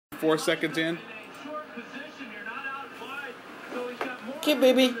4 seconds in. Okay,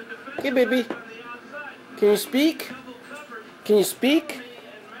 baby. Okay, baby. Can you speak? Can you speak?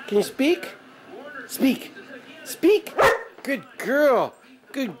 Can you speak? Speak. Speak. Good girl.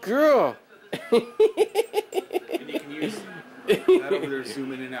 Good girl. And you can use that over there,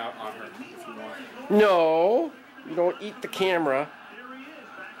 zoom in and out on her if you want. No. You don't eat the camera.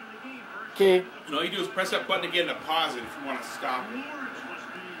 Okay. And all you do is press that button again to pause it if you want to stop it.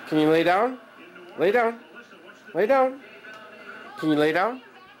 Can you lay down? Lay down. Lay down. Can you lay down?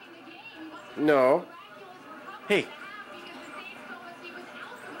 No. Hey.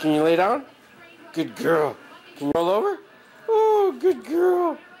 Can you lay down? Good girl. Can you roll over? Oh, good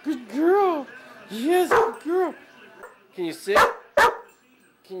girl. Good girl. Yes, good girl. Can you sit?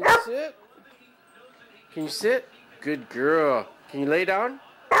 Can you sit? Can you sit? Good girl. Can you lay down?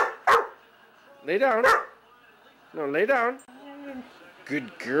 Lay down. No, lay down.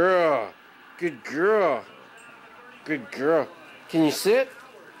 Good girl. Good girl. Good girl. Can you sit?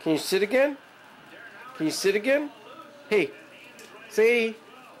 Can you sit again? Can you sit again? Hey, Sadie,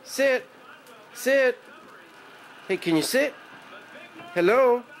 sit. Sit. Hey, can you sit?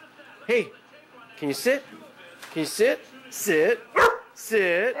 Hello? Hey, can you sit? Can you sit? Sit.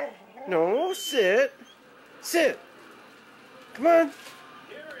 Sit. No, sit. Sit. Come on.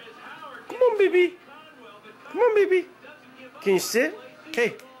 Come on, baby. Come on, baby. Can you sit?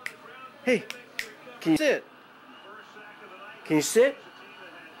 Hey. Hey. Can you sit? Can you sit?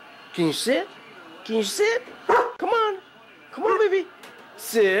 Can you sit? Can you sit? Come on. Come on, baby.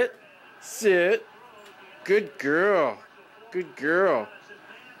 Sit. Sit. Good girl. Good girl.